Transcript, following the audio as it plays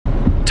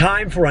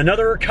Time for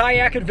another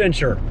kayak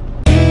adventure.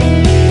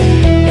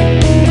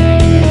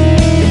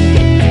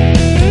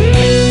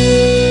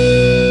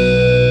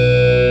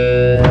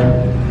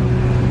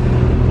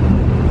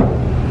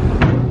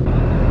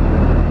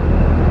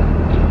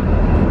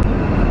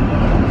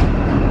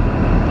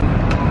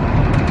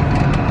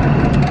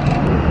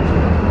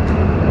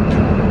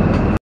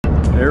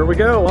 There we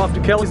go, off to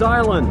Kelleys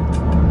Island.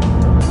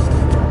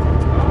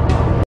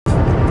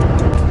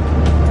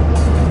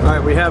 All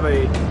right, we have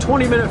a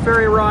 20-minute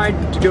ferry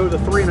ride to go the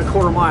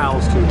 3¼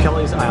 miles to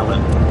Kelleys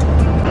Island.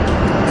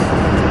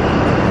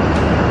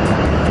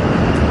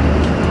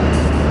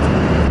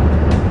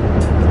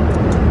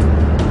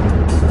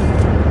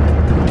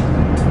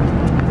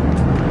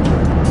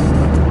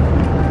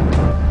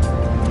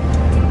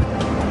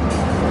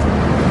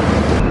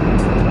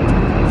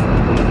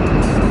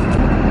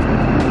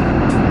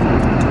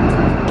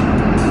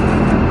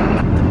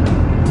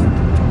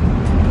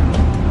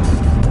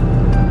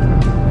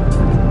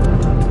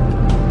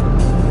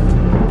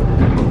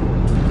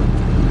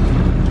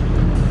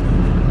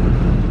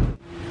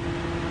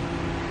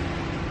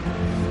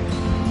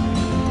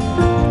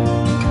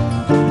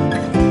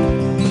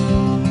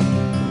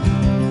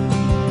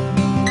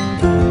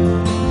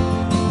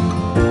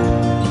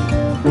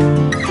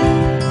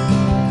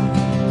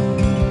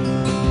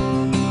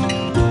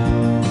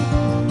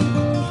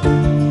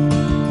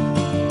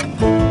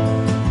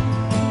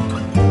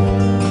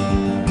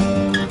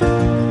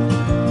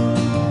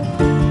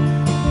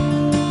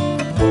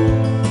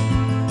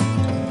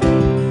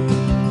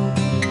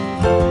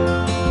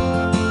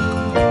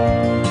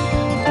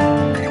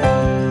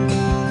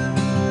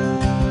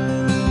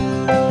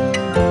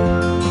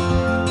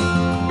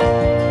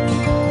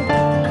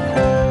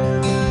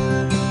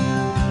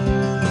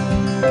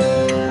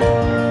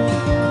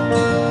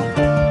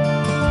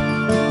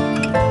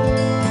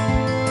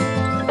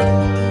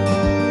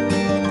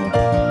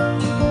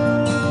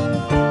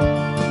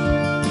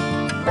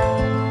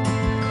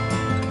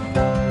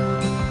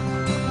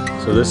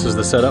 So this is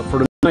the setup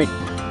for tonight.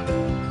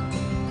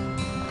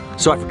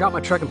 So I forgot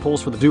my trekking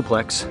poles for the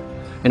duplex,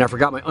 and I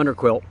forgot my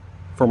underquilt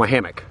for my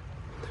hammock.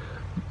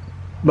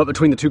 But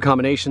between the two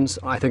combinations,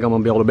 I think I'm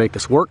gonna be able to make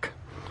this work.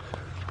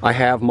 I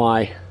have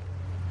my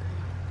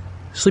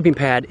sleeping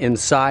pad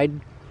inside,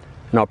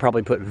 and I'll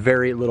probably put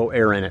very little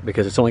air in it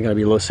because it's only gonna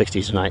be low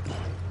 60s tonight.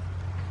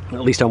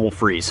 At least I won't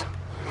freeze.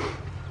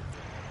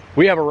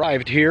 We have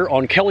arrived here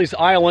on Kelleys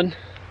Island,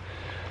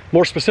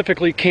 more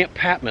specifically Camp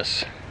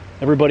Patmos.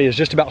 Everybody is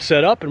just about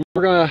set up, and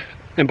we're gonna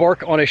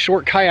embark on a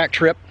short kayak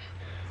trip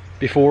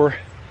before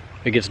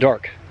it gets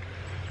dark.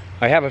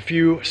 I have a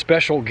few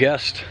special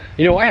guests.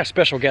 You know, I have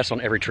special guests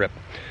on every trip.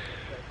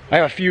 I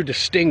have a few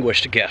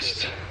distinguished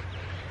guests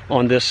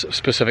on this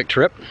specific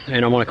trip,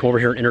 and I'm gonna come over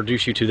here and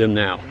introduce you to them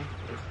now.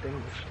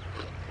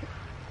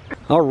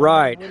 All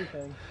right.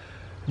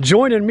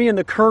 Joining me and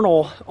the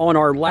Colonel on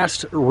our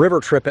last river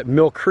trip at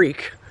Mill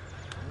Creek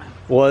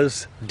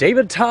was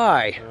David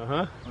Ty.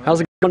 How's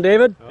it going,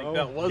 David? I think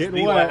that was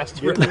the last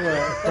trip.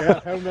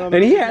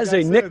 And he has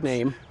a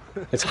nickname.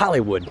 It's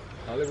Hollywood.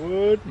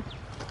 Hollywood.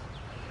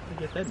 I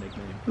get that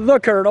nickname. The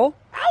Colonel.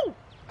 Ow!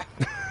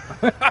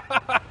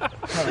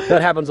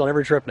 That happens on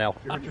every trip now.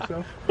 You hurt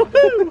yourself?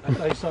 I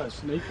thought you saw a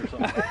snake or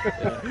something.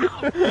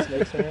 Yeah.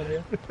 Snake's hand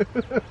here.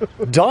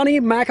 Donny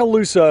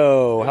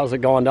Macaluso. How's it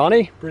going,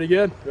 Donny? Pretty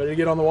good. Ready to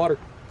get on the water.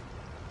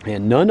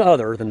 And none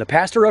other than the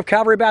pastor of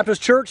Calvary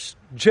Baptist Church,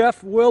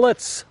 Jeff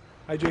Willits.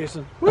 Hi,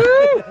 Jason.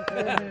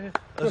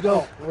 Let's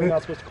go. We're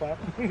not supposed to clap.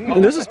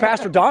 And this is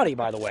Pastor Donny,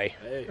 by the way.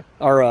 Hey.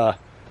 Our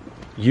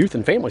youth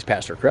and families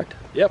pastor, correct?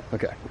 Yep.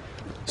 Okay.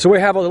 So we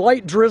have a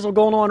light drizzle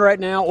going on right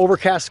now,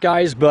 overcast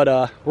skies,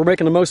 but we're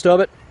making the most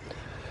of it.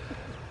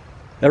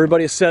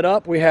 Everybody is set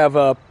up. We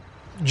have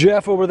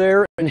Jeff over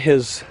there in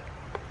his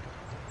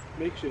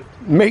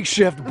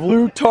makeshift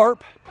blue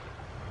tarp.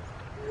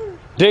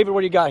 David,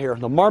 what do you got here?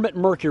 The Marmot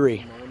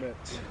Mercury. Marmot.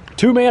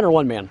 2-man or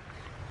 1-man?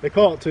 They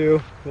call it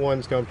 2.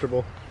 One's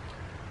comfortable.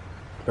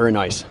 Very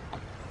nice.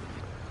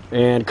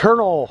 And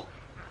Colonel,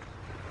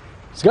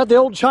 he's got the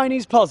old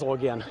Chinese puzzle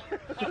again.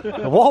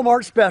 The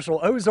Walmart special,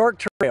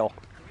 Ozark Trail.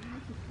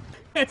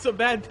 It's a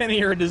bad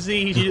penny or a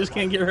disease, you just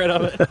can't get rid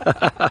of it.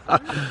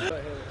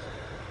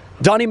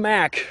 Donnie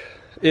Mac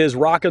is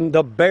rocking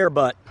the bare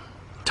butt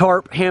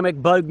tarp,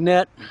 hammock, bug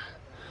net.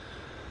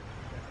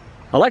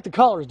 I like the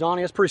colors,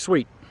 Donnie, that's pretty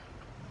sweet.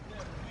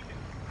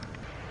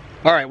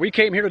 All right, we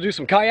came here to do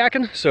some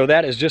kayaking, so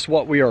that is just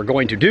what we are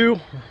going to do.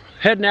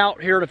 Heading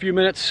out here in a few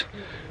minutes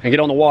and get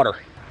on the water.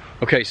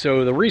 Okay,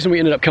 so the reason we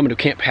ended up coming to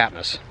Camp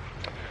Patmos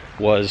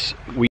was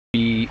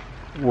we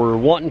were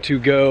wanting to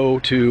go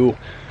to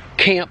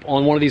camp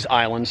on one of these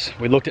islands.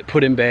 We looked at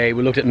Put-in Bay,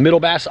 we looked at Middle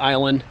Bass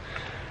Island,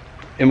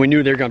 and we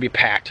knew they were going to be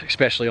packed,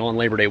 especially on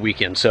Labor Day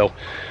weekend. So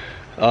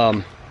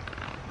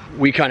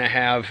we kind of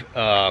have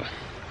a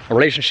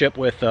relationship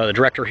with the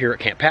director here at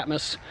Camp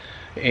Patmos,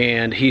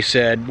 and he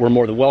said we're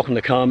more than welcome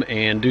to come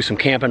and do some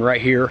camping right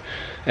here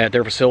at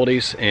their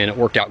facilities, and it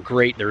worked out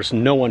great. There's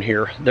no one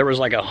here. There was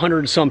like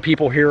 100 some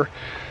people here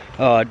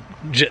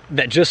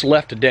that just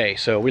left today.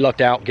 So we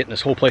lucked out getting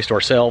this whole place to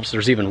ourselves.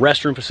 There's even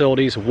restroom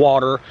facilities,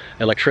 water,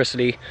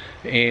 electricity,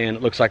 and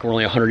it looks like we're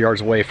only 100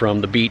 yards away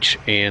from the beach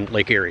and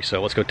Lake Erie.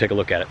 So let's go take a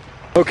look at it.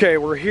 Okay,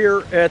 we're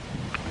here at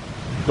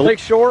the lake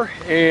shore,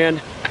 and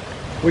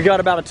we got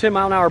about a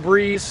 10-mile-an-hour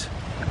breeze,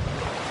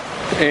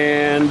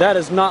 and that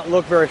does not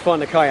look very fun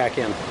to kayak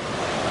in.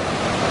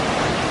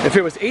 If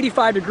it was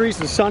 85 degrees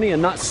and sunny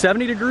and not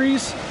 70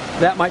 degrees,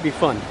 that might be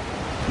fun.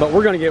 But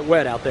we're gonna get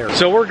wet out there.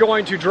 So we're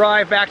going to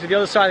drive back to the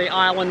other side of the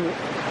island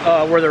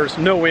where there's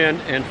no wind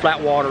and flat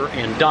water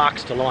and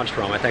docks to launch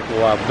from. I think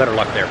we'll have better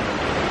luck there.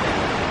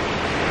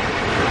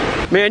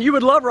 Man, you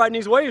would love riding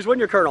these waves,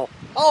 wouldn't you, Colonel?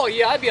 Oh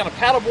yeah, I'd be on a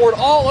paddleboard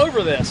all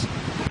over this.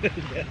 Yeah.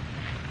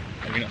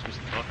 Are we not supposed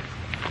to talk?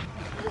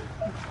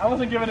 I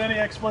wasn't given any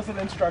explicit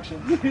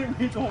instructions. You didn't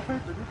read the whole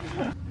paper,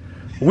 did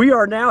you? We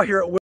are now here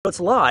at Willets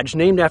Lodge,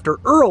 named after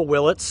Earl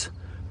Willets,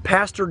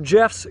 Pastor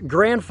Jeff's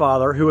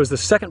grandfather, who was the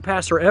second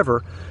pastor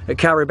ever at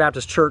Calvary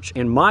Baptist Church,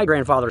 and my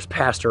grandfather's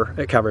pastor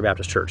at Calvary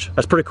Baptist Church.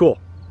 That's pretty cool.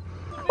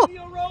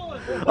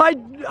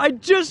 I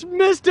just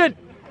missed it.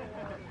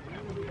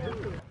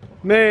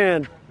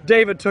 Man,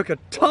 David took a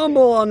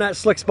tumble on that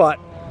slick spot.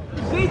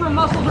 Zebra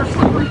mussels are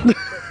slippery.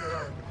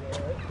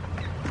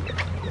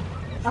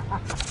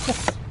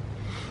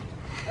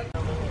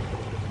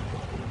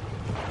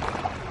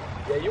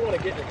 Yeah, you want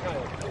to get your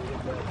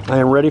kayak. I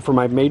am ready for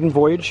my maiden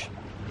voyage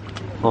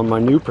on my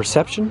new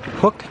Perception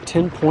Hook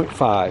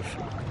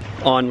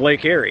 10.5 on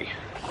Lake Erie.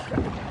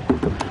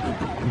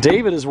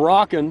 David is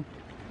rocking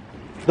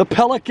the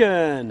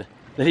Pelican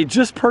that he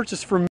just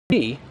purchased from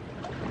me,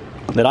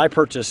 that I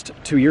purchased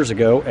 2 years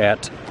ago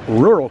at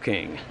Rural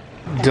King.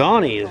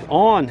 Donnie is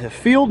on the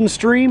Field and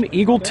Stream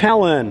Eagle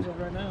Talon.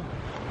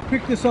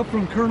 Picked this up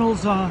from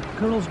Colonel's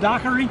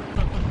Dockery.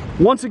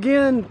 Once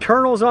again,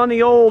 Colonel's on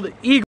the old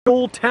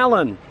Eagle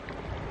Talon.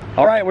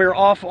 All right, we're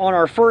off on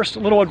our first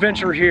little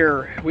adventure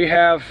here. We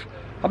have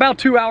about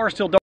 2 hours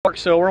till dark,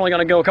 so we're only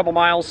gonna go a couple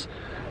miles.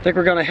 I think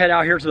we're gonna head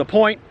out here to the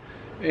point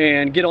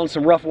and get on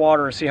some rough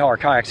water and see how our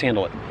kayaks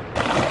handle it.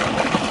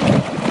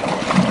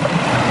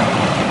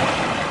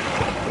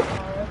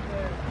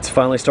 It's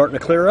finally starting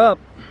to clear up.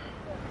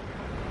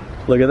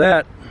 Look at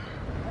that.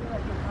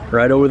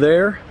 Right over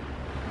there.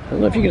 I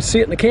don't know if you can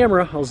see it in the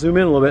camera. I'll zoom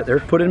in a little bit.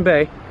 There's Put in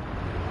Bay,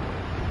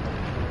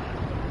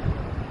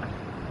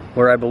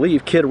 where I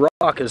believe Kid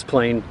Rock is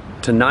playing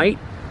tonight,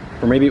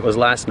 or maybe it was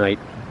last night.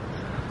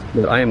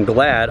 But I am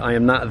glad I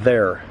am not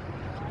there.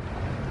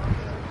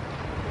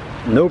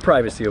 No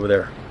privacy over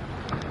there.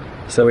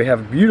 So we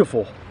have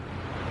beautiful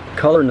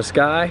color in the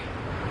sky.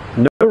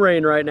 No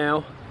rain right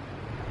now.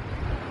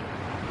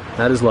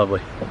 That is lovely.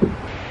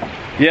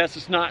 Yes,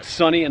 it's not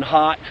sunny and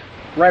hot.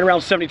 Right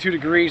around 72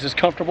 degrees is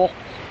comfortable,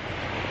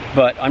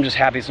 but I'm just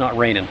happy it's not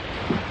raining.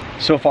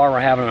 So far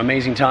we're having an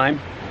amazing time,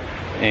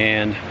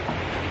 and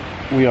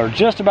we are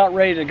just about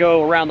ready to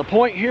go around the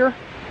point here,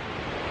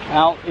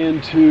 out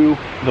into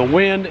the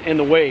wind and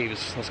the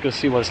waves. Let's go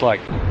see what it's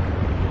like.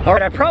 All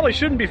right, I probably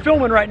shouldn't be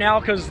filming right now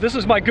because this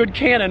is my good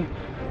Canon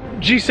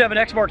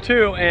G7X Mark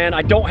II, and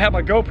I don't have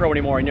my GoPro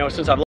anymore, you know,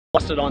 since I've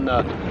lost it on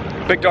the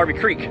Big Darby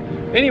Creek.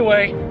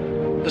 Anyway,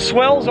 the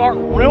swells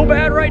aren't real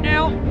bad right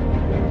now.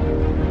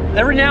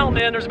 Every now and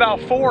then there's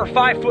about 4 or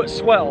 5 foot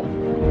swell,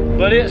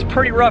 but it is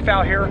pretty rough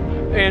out here,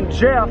 and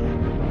Jeff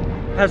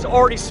has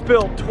already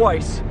spilled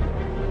twice.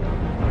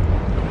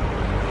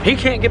 He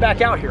can't get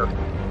back out here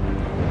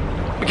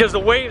because the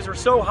waves are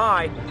so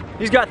high.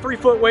 He's got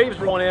 3-foot waves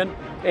rolling in,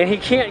 and he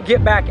can't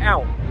get back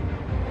out.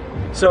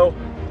 So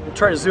I'm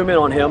trying to zoom in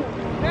on him.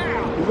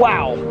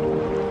 Wow.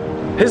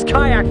 His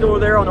kayak's over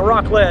there on the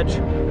rock ledge,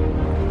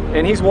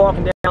 and he's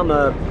walking down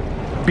the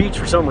beach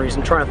for some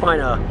reason, trying to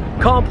find a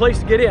calm place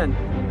to get in.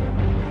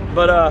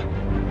 But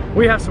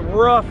we have some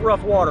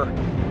rough water.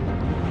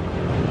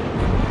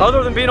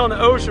 Other than being on the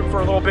ocean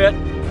for a little bit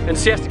in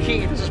Siesta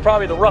Key, this is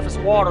probably the roughest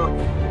water,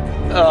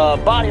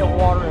 body of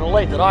water in a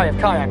lake that I have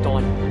kayaked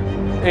on.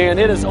 And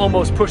it is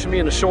almost pushing me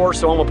into shore,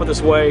 so I'm gonna put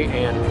this away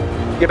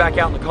and get back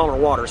out in the calmer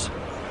waters.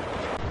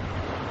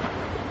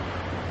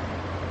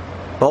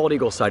 Bald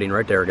eagle sighting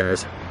right there,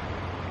 guys.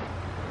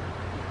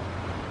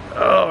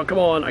 Oh, come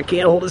on, I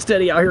can't hold it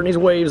steady out here in these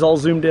waves all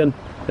zoomed in.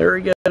 There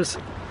he goes.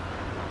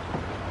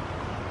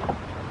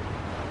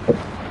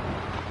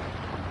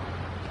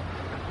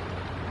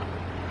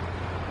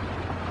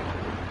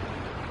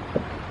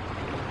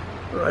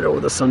 Right over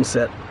the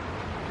sunset.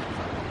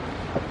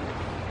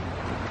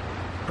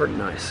 Pretty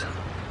nice.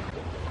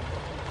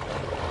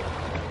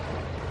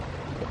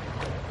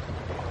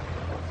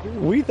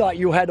 We thought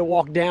you had to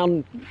walk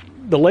down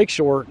the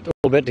lakeshore a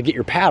little bit to get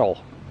your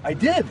paddle. I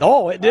did.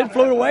 Oh, it did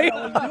float away?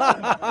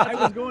 I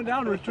was going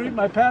down to retrieve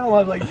my paddle. I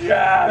was like,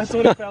 yeah, that's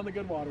when I found the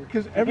good water.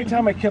 Because every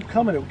time I kept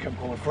coming, it kept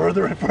going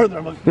further and further.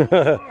 I'm like,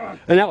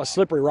 and that was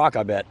slippery rock,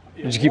 I bet.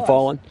 Did you keep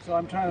falling? So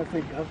I'm trying to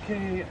think,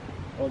 okay.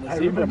 Oh, the I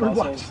zebra remember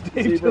mussels. watching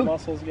Dave Zebra do-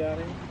 mussels got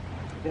him.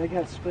 Yeah, I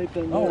got scraped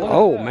in there.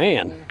 Oh,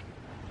 man.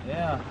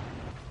 Yeah.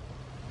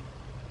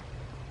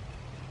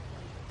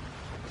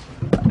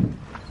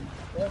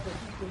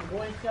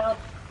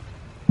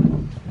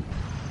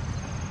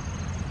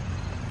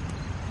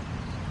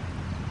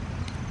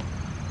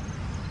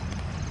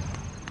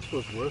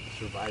 This was worth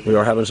surviving. We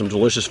are having some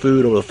delicious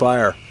food over the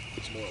fire.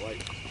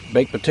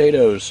 Baked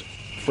potatoes,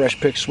 fresh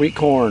picked sweet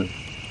corn,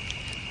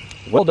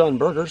 well done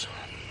burgers.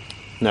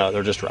 No,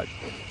 they're just right.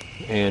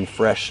 And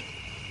fresh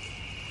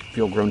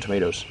field grown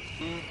tomatoes.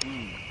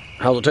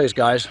 How's it taste,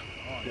 guys?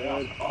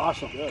 Good.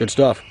 Awesome. Good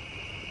stuff.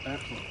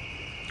 Excellent.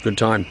 Good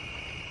time.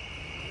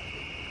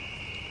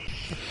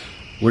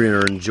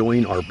 We're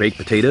enjoying our baked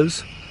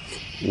potatoes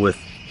with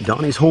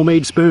Donnie's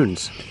homemade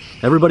spoons.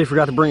 Everybody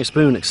forgot to bring a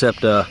spoon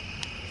except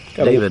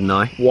David and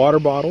I. Water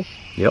bottle.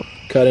 Yep.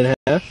 Cut in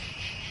half.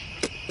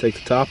 Take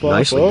the top off.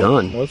 Nicely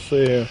done. Let's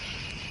see here.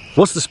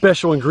 What's the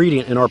special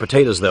ingredient in our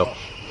potatoes, though?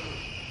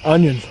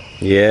 Onions.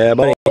 Yeah,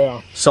 buddy. Oh,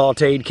 yeah.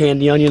 Sauteed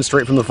candy onions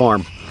straight from the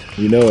farm.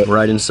 You know it.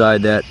 Right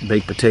inside that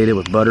baked potato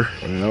with butter.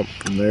 Yep.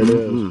 And there it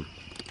is.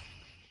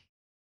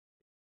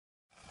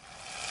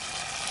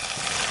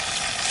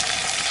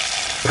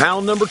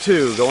 Pound number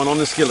 2 going on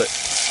the skillet.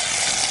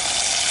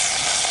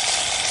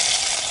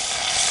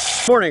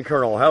 Morning,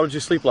 Colonel. How did you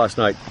sleep last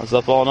night? I was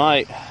up all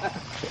night.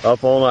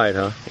 Up all night,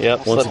 huh?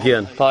 Yep. Once slept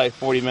again. Probably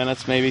 40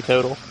 minutes maybe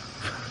total.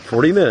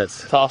 40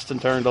 minutes. Tossed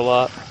and turned a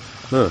lot.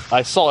 Huh.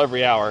 I saw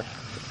every hour.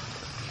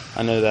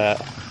 I know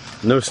that.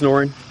 No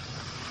snoring?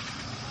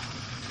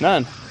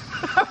 None.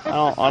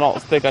 I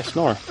don't think I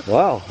snore.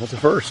 Wow, that's a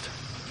first.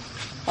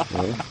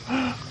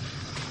 Yeah.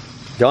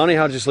 Donnie,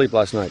 how did you sleep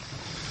last night?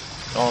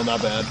 Oh,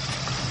 not bad.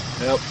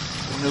 Yep.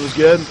 It was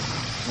good.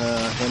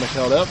 Hammock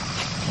held up.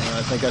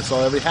 I think I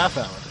saw every half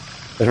hour.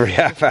 Every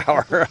half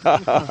hour.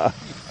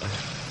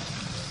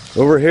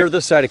 Over here,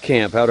 this side of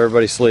camp, how'd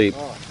everybody sleep?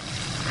 Oh,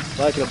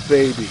 like a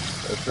baby.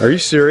 Are you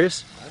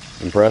serious?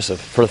 Impressive.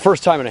 For the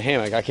first time in a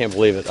hammock, I can't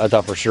believe it. I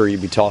thought for sure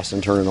you'd be tossing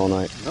and turning all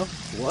night. No,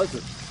 it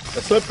wasn't.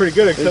 I slept pretty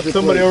good, except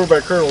somebody over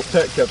by Colonel's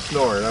tent kept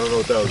snoring. I don't know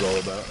what that was all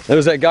about. That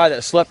was that guy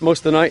that slept most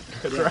of the night?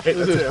 That's right.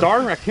 Those That's him.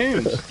 darn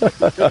raccoons.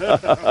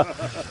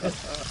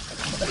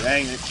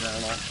 Dang it,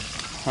 Colonel.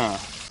 Huh.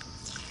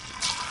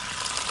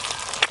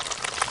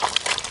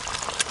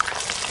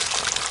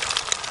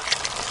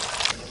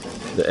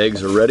 The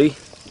eggs are ready.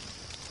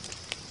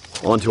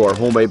 Onto our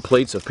homemade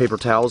plates of paper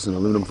towels and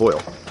aluminum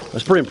foil.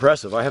 That's pretty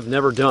impressive. I have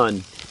never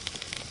done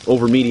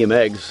over medium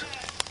eggs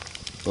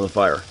on the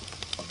fire.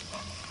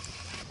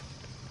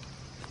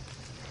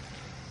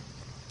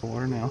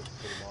 Water now.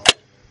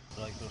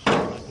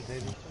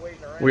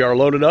 We are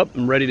loaded up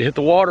and ready to hit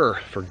the water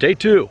for day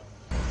 2.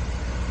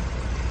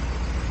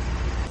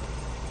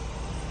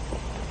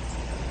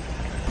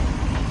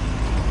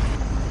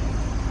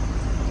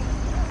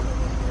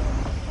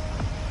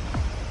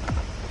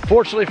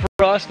 Fortunately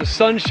for us, the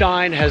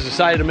sunshine has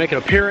decided to make an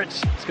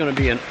appearance. It's going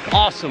to be an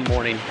awesome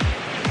morning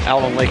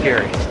out on Lake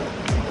Erie.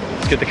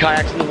 Let's get the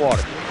kayaks in the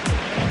water.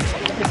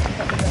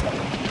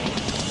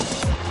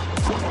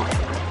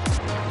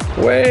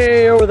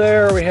 Way over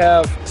there we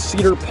have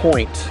Cedar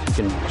Point. You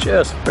can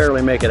just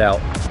barely make it out.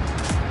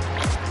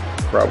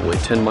 Probably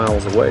 10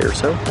 miles away or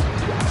so.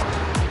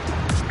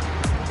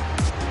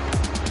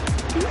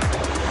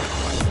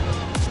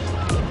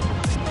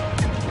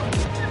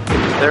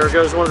 There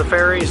goes one of the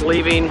ferries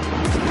leaving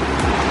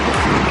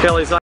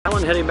Kelleys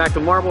Island, heading back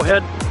to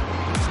Marblehead.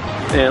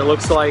 And it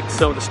looks like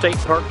some of the state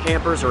park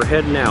campers are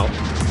heading out.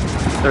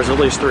 There's at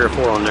least 3 or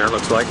 4 on there, it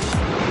looks like.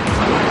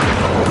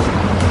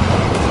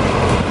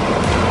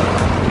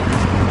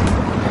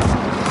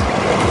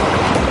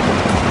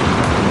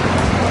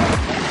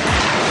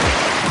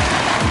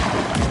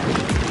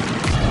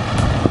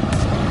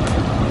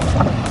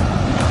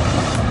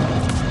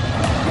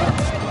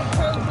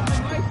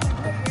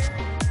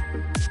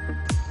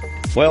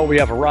 Well, we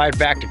have arrived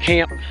back to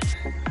camp.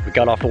 We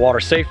got off the water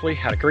safely,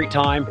 had a great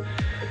time.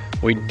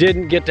 We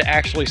didn't get to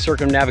actually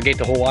circumnavigate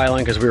the whole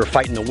island because we were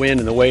fighting the wind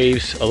and the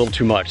waves a little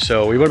too much.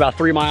 So we went about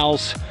 3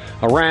 miles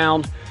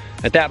around.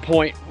 At that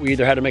point, we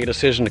either had to make a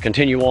decision to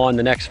continue on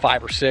the next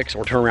 5 or 6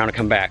 or turn around and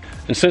come back.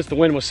 And since the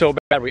wind was so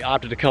bad, we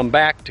opted to come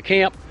back to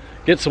camp,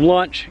 get some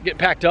lunch, get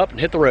packed up, and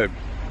hit the road.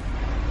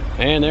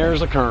 And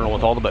there's the Colonel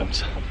with all the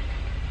boats.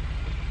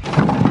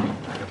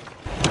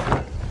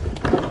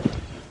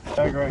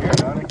 Bag right here,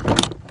 Donnie.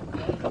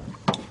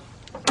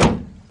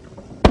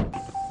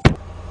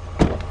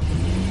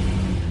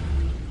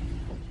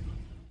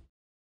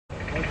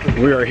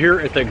 We are here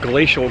at the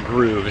glacial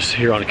grooves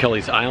here on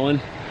Kelleys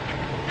Island.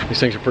 These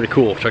things are pretty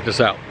cool. Check this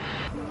out.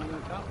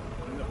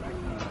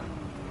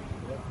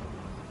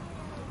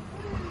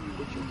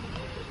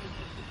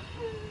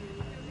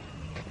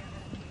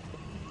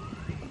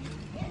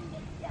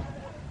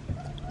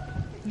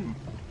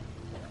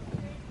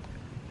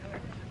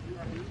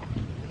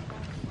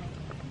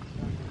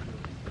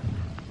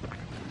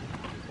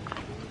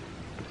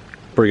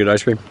 Pretty good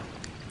ice cream.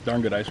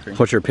 Darn good ice cream.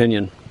 What's your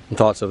opinion and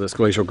thoughts of this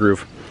glacial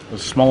groove?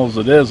 As small as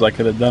it is, I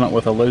could have done it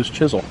with a Lowe's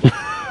chisel.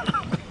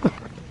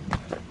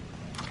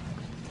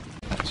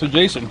 So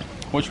Jason,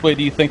 which way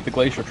do you think the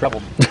glacier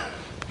traveled?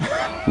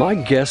 My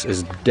guess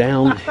is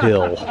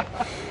downhill.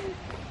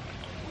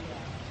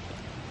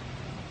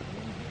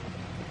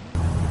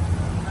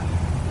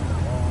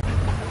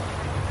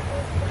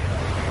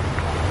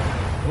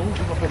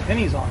 Oh, we'll put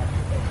pennies on it.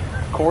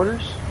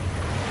 Quarters?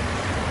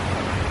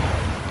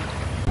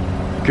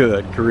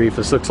 Good grief,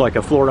 this looks like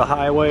a Florida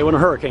highway when a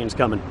hurricane's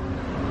coming.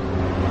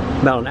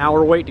 About an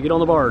hour wait to get on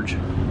the barge.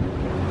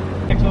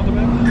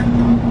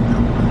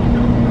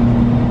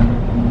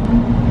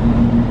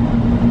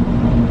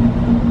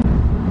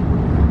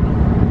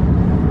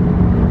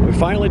 We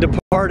finally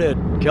departed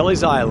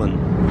Kelleys Island.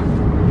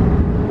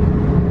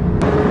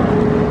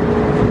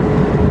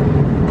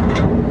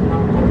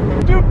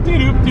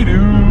 Doop-de-doop-de-doo.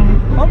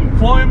 I'm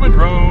flying my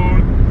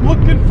drone,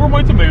 looking for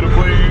my tomato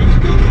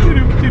plants.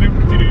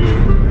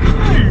 Doop-de-doop-de-doo-de-doo.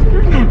 Hey,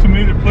 there's no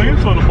tomato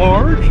plants on a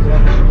barge.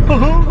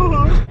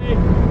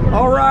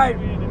 All right,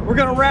 we're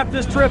gonna wrap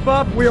this trip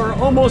up. We are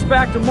almost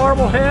back to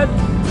Marblehead.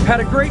 Had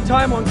a great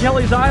time on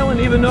Kelleys Island,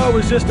 even though it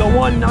was just a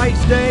one-night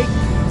stay.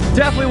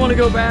 Definitely want to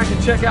go back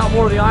and check out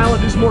more of the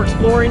island, do some more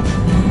exploring.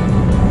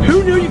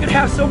 Who knew you could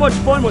have so much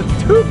fun with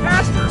 2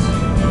 pastors?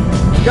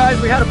 Guys,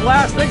 we had a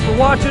blast. Thanks for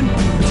watching.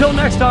 Until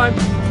next time,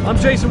 I'm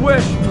Jason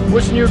Wish,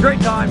 wishing you a great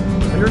time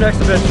on your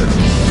next adventure.